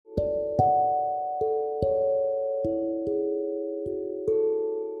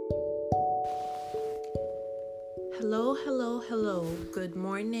Hello. Good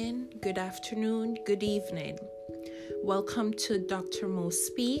morning, good afternoon, good evening. Welcome to Dr. Mo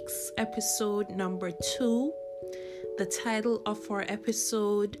Speaks, episode number 2. The title of our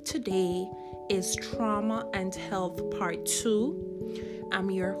episode today is Trauma and Health Part 2.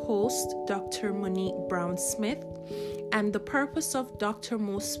 I'm your host, Dr. Monique Brown Smith, and the purpose of Dr.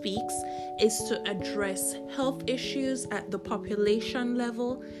 Mo Speaks is to address health issues at the population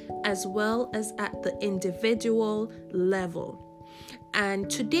level as well as at the individual level. And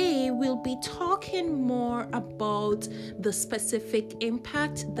today we'll be talking more about the specific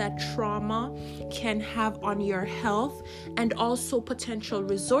impact that trauma can have on your health and also potential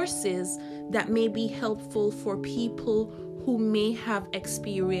resources that may be helpful for people who may have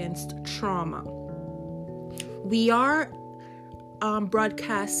experienced trauma. We are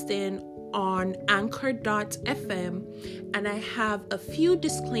broadcasting on anchor.fm, and I have a few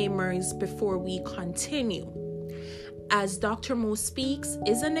disclaimers before we continue. As Dr. Mo Speaks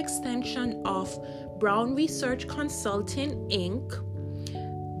is an extension of Brown Research Consulting, Inc.,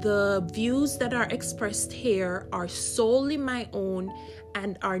 the views that are expressed here are solely my own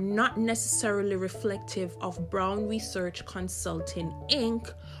and are not necessarily reflective of Brown Research Consulting,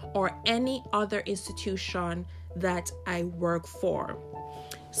 Inc., or any other institution that I work for.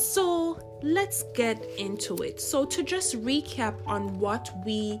 So let's get into it. So to just recap on what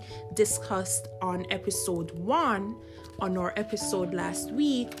we discussed on episode 1, on our episode last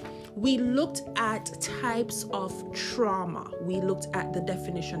week, we looked at types of trauma. We looked at the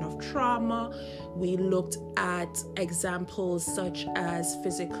definition of trauma. We looked at examples such as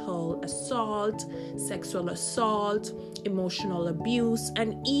physical assault, sexual assault, emotional abuse,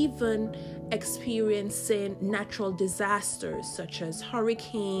 and even experiencing natural disasters such as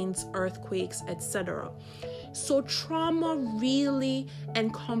hurricanes, earthquakes, etc. So trauma really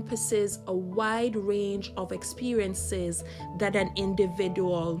encompasses a wide range of experiences that an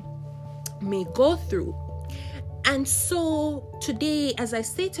individual may go through. And so today, as I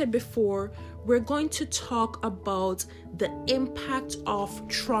stated before, we're going to talk about the impact of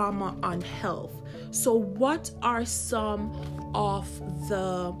trauma on health. So what are some of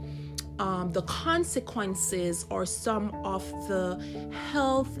the consequences or some of the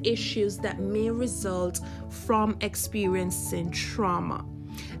health issues that may result from experiencing trauma?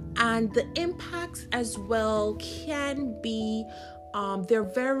 And the impacts as well can be, they're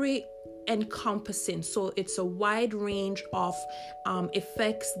very encompassing. So it's a wide range of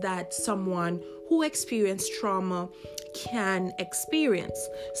effects that someone who experienced trauma can experience.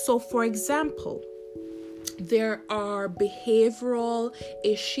 So for example, there are behavioral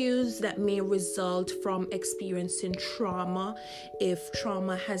issues that may result from experiencing trauma if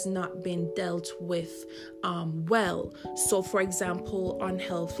trauma has not been dealt with well. So, for example,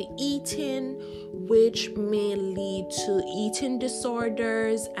 unhealthy eating, which may lead to eating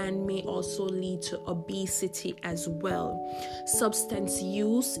disorders and may also lead to obesity as well. Substance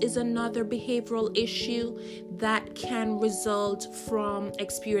use is another behavioral issue that can result from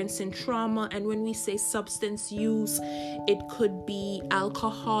experiencing trauma. And when we say substance use, it could be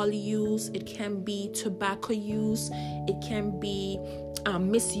alcohol use, it can be tobacco use, it can be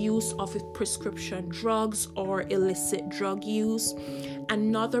misuse of prescription drugs or illicit drug use.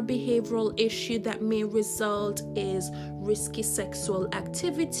 Another behavioral issue that may result is risky sexual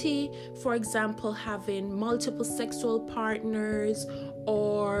activity, for example, having multiple sexual partners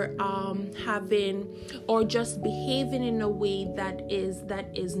or just behaving in a way that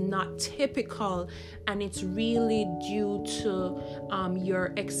is not typical, and it's really due to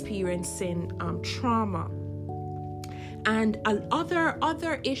your experiencing trauma. And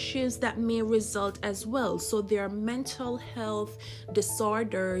other issues that may result as well. So there are mental health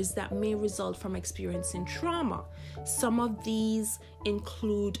disorders that may result from experiencing trauma. Some of these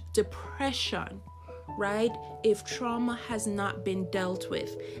include depression, right? If trauma has not been dealt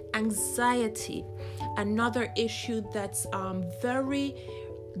with. Anxiety, another issue that's very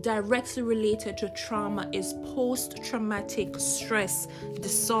directly related to trauma is post-traumatic stress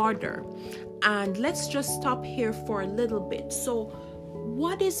disorder. And let's just stop here for a little bit. So,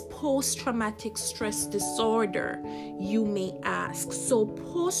 what is post-traumatic stress disorder, you may ask? So,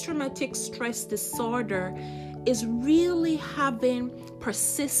 post-traumatic stress disorder is really having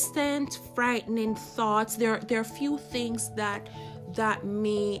persistent, frightening thoughts. There are a few things that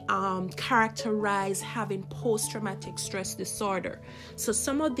may characterize having post-traumatic stress disorder. So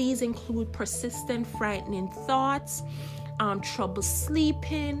some of these include persistent, frightening thoughts, trouble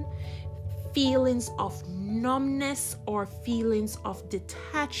sleeping, feelings of numbness or feelings of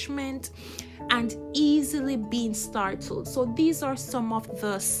detachment, and easily being startled. So these are some of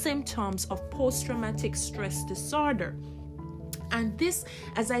the symptoms of post-traumatic stress disorder. And this,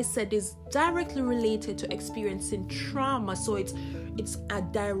 as I said, is directly related to experiencing trauma. So it's a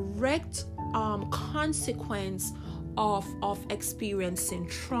direct consequence of experiencing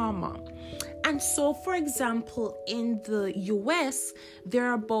trauma. And so, for example, in the US, there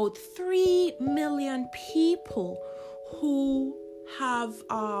are about 3 million people who have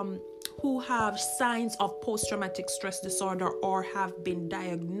signs of post-traumatic stress disorder or have been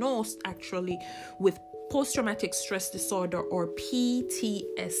diagnosed actually with post-traumatic stress disorder or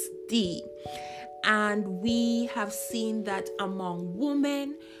PTSD. And we have seen that among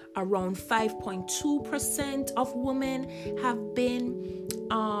women, around 5.2% of women have been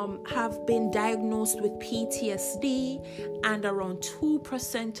diagnosed with PTSD, and around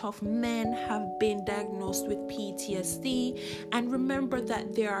 2% of men have been diagnosed with PTSD. And remember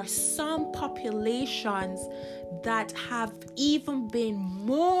that there are some populations that have even been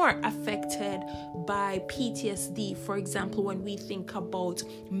more affected by PTSD. For example, when we think about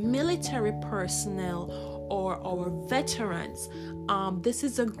military personnel or our veterans, this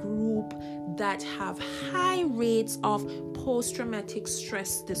is a group that have high rates of post-traumatic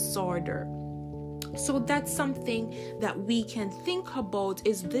stress disorder. So that's something that we can think about.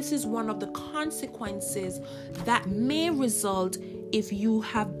 This is one of the consequences that may result if you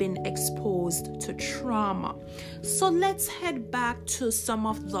have been exposed to trauma. So let's head back to some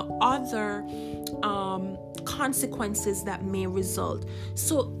of the other consequences that may result.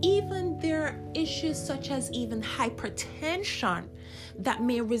 So even there are issues such as even hypertension that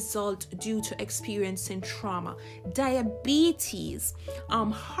may result due to experiencing trauma, diabetes,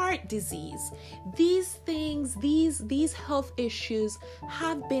 heart disease. These things, these health issues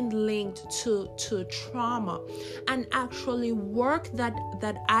have been linked to trauma. And actually work that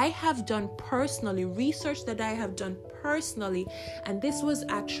I have done personally, research that I have done personally, and this was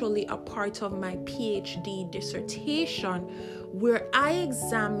actually a part of my PhD dissertation, where I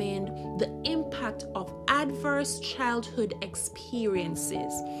examined the impact of adverse childhood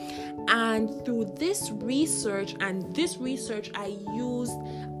experiences. And through this research, I used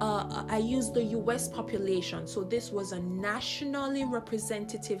the US population. So this was a nationally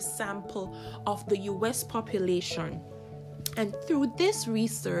representative sample of the US population. And through this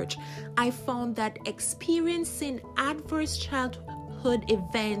research, I found that experiencing adverse childhood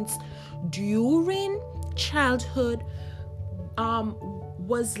events during childhood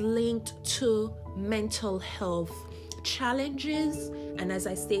was linked to mental health challenges, and as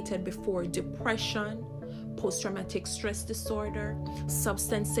I stated before, depression, post-traumatic stress disorder,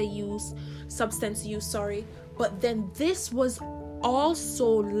 substance use, but then this was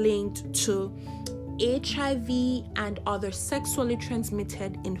also linked to HIV and other sexually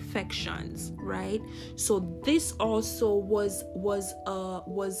transmitted infections, right? So this also was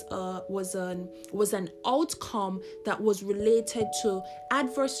an outcome that was related to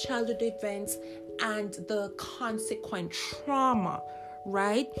adverse childhood events and the consequent trauma,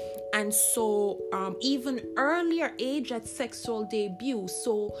 right? And so even earlier age at sexual debut.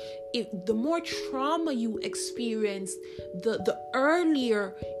 So if the more trauma you experience, the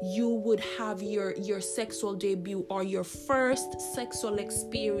earlier you would have your sexual debut or your first sexual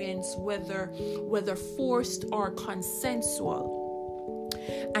experience, whether forced or consensual.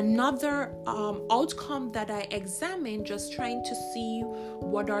 Another outcome that I examined, just trying to see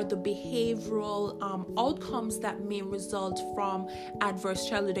what are the behavioral outcomes that may result from adverse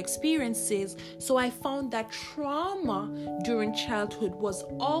childhood experiences. So I found that trauma during childhood was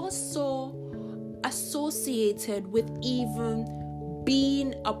also associated with even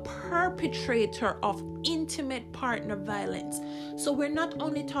being a perpetrator of intimate partner violence. So we're not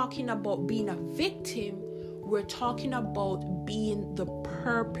only talking about being a victim, we're talking about being the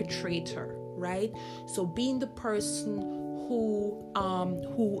perpetrator, right? So being the person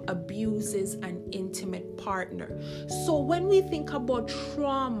who abuses an intimate partner. So when we think about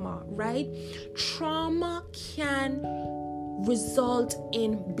trauma, right? Trauma can result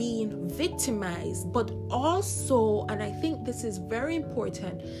in being victimized, but also, and I think this is very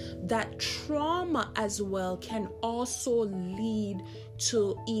important, that trauma as well can also lead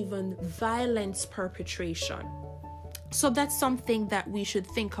to even violence perpetration. So that's something that we should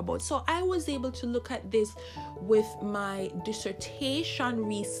think about. So I was able to look at this with my dissertation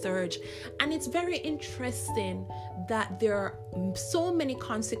research, and it's very interesting that there are so many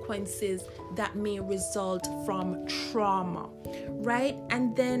consequences that may result from trauma. right?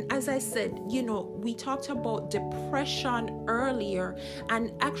 And then, as I said, we talked about depression earlier,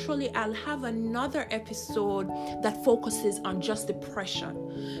 and actually I'll have another episode that focuses on just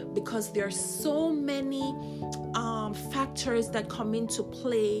depression, because there are so many factors that come into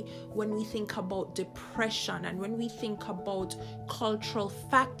play when we think about depression, and when we think about cultural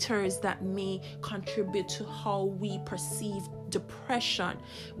factors that may contribute to how we perceive depression,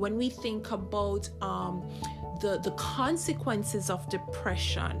 when we think about the consequences of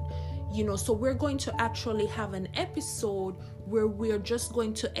depression. So we're going to actually have an episode where we're just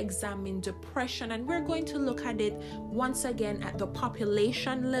going to examine depression, and we're going to look at it once again at the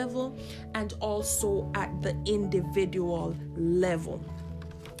population level and also at the individual level.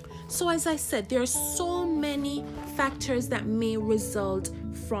 So as I said, there are so many factors that may result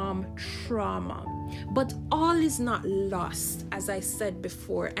from trauma, but all is not lost, as I said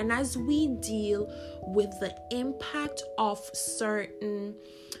before. And as we deal with the impact of certain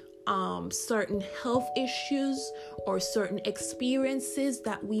health issues or certain experiences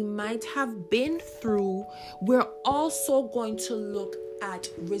that we might have been through, we're also going to look at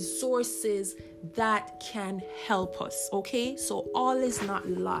resources that can help us. Okay, so all is not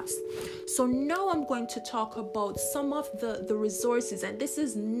lost. So now I'm going to talk about some of the resources, and this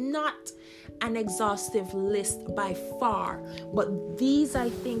is not an exhaustive list by far, but these I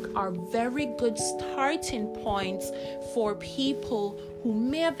think are very good starting points for people who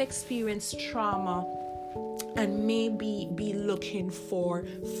may have experienced trauma and may be looking for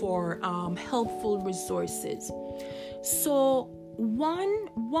helpful resources. So one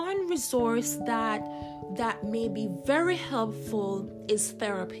resource that may be very helpful is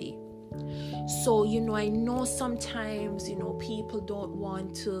therapy. So, I know sometimes, people don't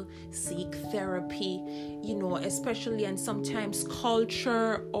want to seek therapy, especially, and sometimes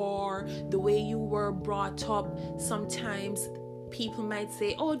culture or the way you were brought up, sometimes people might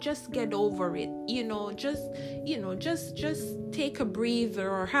say, oh, just get over it, just take a breather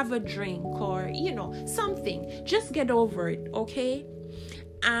or have a drink or, something, just get over it, okay?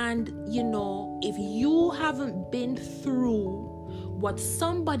 And, if you haven't been through what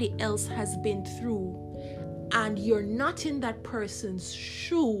somebody else has been through, and you're not in that person's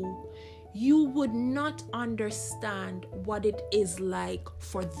shoe, you would not understand what it is like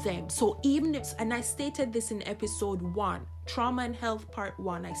for them. So even if, and I stated this in episode 1, Trauma and Health Part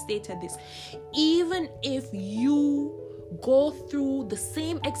 1, I stated this, even if you go through the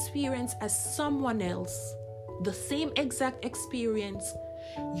same experience as someone else, the same exact experience,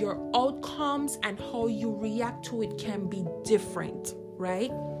 your outcomes and how you react to it can be different, right?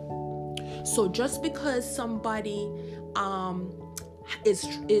 So just because somebody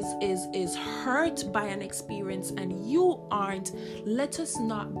is hurt by an experience and you aren't, let us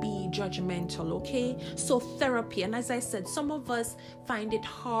not be judgmental, okay? So therapy, and as I said, some of us find it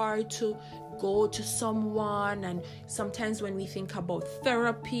hard to go to someone, and sometimes when we think about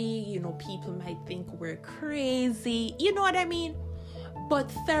therapy, people might think we're crazy, you know what I mean?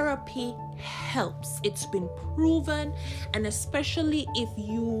 But therapy helps. It's been proven, and especially if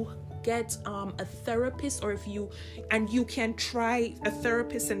you get a therapist, or if you can try a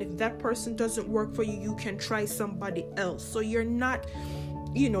therapist, and if that person doesn't work for you, you can try somebody else. So you're not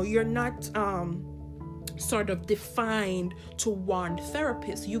sort of defined to one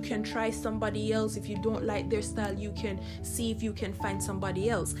therapist. You can try somebody else. If you don't like their style, you can see if you can find somebody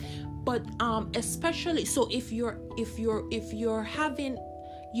else. But especially, so if you're having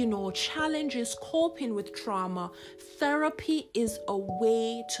challenges coping with trauma, therapy is a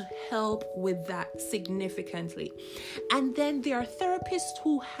way to help with that significantly. And then there are therapists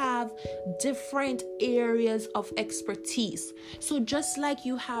who have different areas of expertise. So just like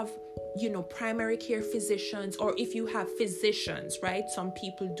you have primary care physicians, or if you have physicians, right? Some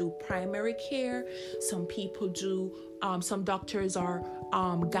people do primary care, some people do some doctors are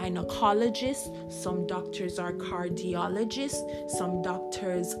gynecologists, some doctors are cardiologists, some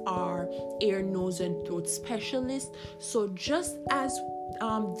doctors are ear, nose, and throat specialists. So just as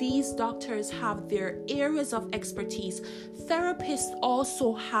these doctors have their areas of expertise, therapists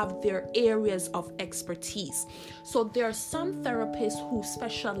also have their areas of expertise. So there are some therapists who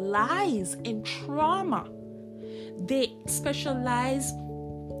specialize in trauma. They specialize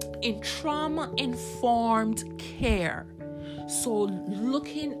in trauma-informed care. So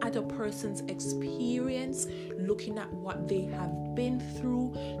looking at a person's experience, looking at what they have been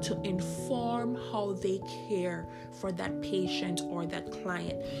through to inform how they care for that patient or that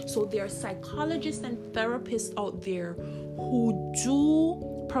client. So there are psychologists and therapists out there who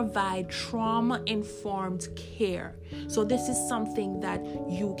do provide trauma-informed care. So this is something that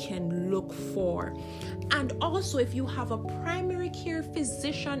you can look for. And also, if you have a primary care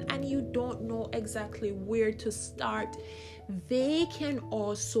physician and you don't know exactly where to start, they can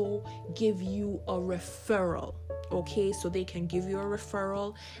also give you a referral. Okay, so they can give you a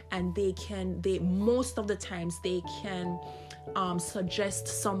referral, and they most of the times they can suggest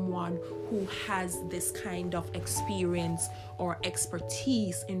someone who has this kind of experience or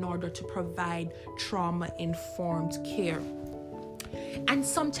expertise in order to provide trauma-informed care. And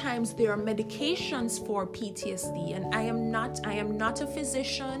sometimes there are medications for PTSD, and I am not a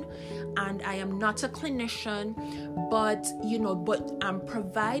physician and I am not a clinician, but I'm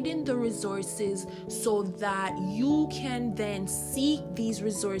providing the resources so that you can then seek these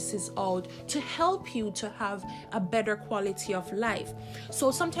resources out to help you to have a better quality of life.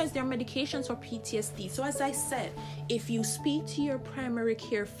 So sometimes there are medications for PTSD. So as I said, if you speak to your primary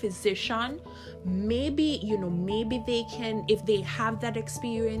care physician, maybe they can, if they have that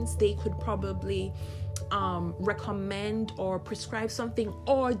experience, they could probably recommend or prescribe something,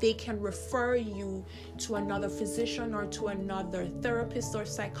 or they can refer you to another physician or to another therapist or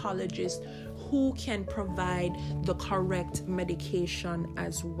psychologist who can provide the correct medication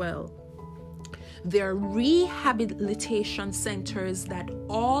as well. There are rehabilitation centers that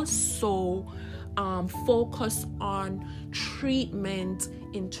also focus on treatment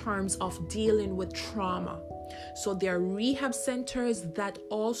in terms of dealing with trauma. So there are rehab centers that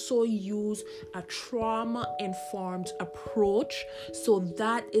also use a trauma-informed approach. So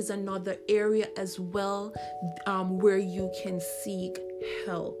that is another area as well where you can seek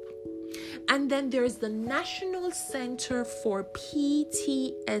help. And then there's the National Center for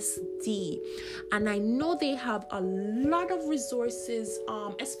PTSD. And I know they have a lot of resources,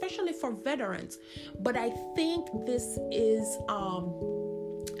 especially for veterans. But I think this is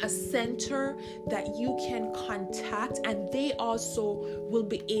a center that you can contact, and they also will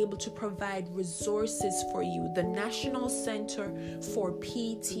be able to provide resources for you. The National Center for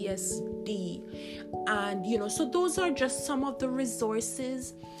PTSD. And so those are just some of the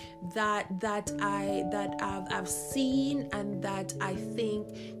resources that I've seen and that I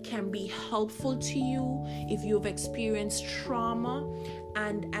think can be helpful to you if you've experienced trauma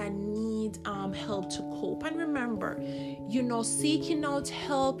and need help to cope. And remember, seeking out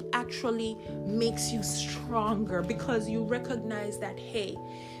help actually makes you stronger, because you recognize that, hey,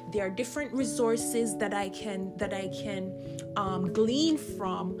 there are different resources that I can glean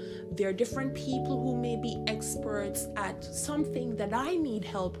from. There are different people who may be experts at something that I need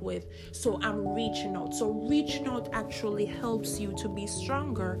help with, so I'm reaching out. So reaching out actually helps you to be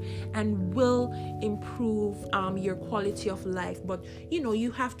stronger and will improve your quality of life. But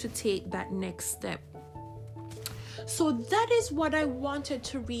you have to take that next step. So that is what I wanted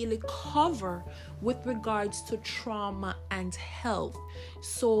to really cover with regards to trauma and health.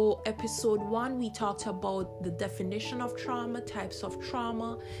 So episode 1, we talked about the definition of trauma, types of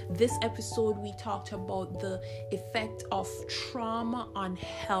trauma. This episode, we talked about the effect of trauma on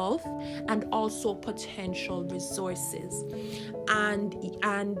health and also potential resources. And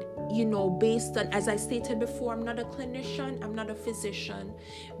based on, as I stated before, I'm not a clinician, I'm not a physician,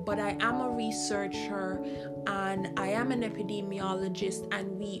 but I am a researcher and I am an epidemiologist,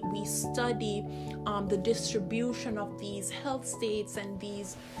 and we study the distribution of these health states and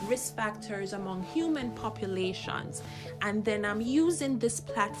these risk factors among human populations. And then I'm using this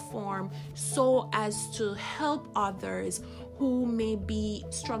platform so as to help others who may be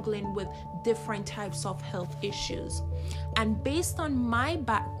struggling with different types of health issues. And based on my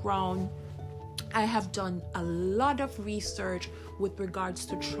background, I have done a lot of research with regards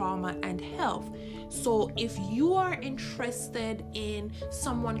to trauma and health. So if you are interested in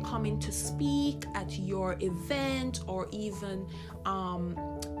someone coming to speak at your event, or even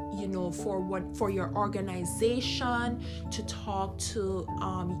for your organization, to talk to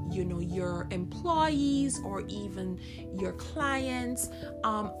your employees or even your clients,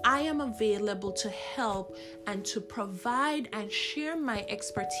 I am available to help and to provide and share my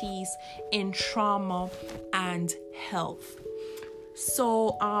expertise in trauma and health.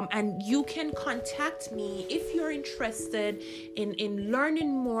 So, and you can contact me if you're interested in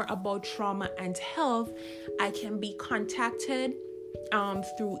learning more about trauma and health. I can be contacted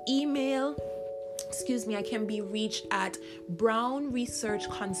through email. I can be reached at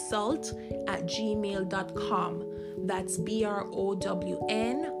brownresearchconsult@gmail.com. That's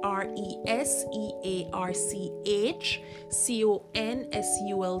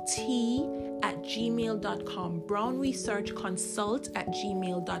brownresearchconsult@gmail.com.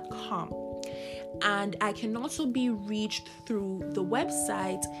 brownresearchconsult@gmail.com. And I can also be reached through the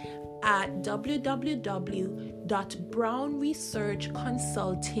website at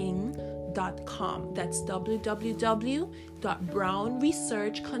www.brownresearchconsulting.com. That's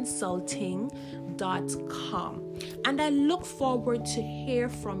www.brownresearchconsulting.com. And I look forward to hear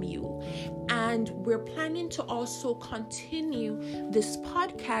from you. And we're planning to also continue this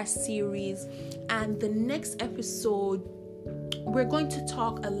podcast series. And the next episode, we're going to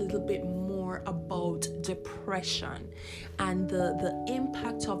talk a little bit more about depression and the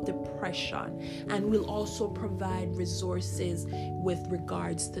impact of depression, and we'll also provide resources with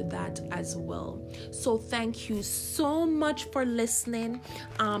regards to that as well. So thank you so much for listening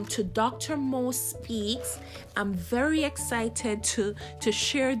to Dr. Mo Speaks. I'm very excited to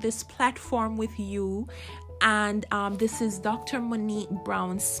share this platform with you, and this is Dr. Monique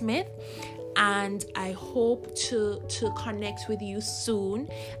Brown Smith. And I hope to connect with you soon.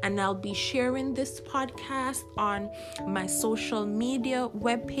 And I'll be sharing this podcast on my social media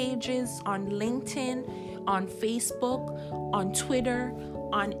web pages, on LinkedIn, on Facebook, on Twitter,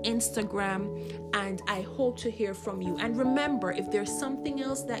 on Instagram. And I hope to hear from you. And remember, if there's something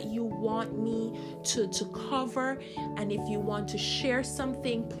else that you want me to cover, and if you want to share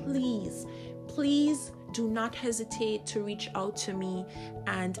something, please do not hesitate to reach out to me,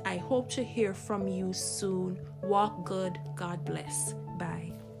 and I hope to hear from you soon. Walk good. God bless.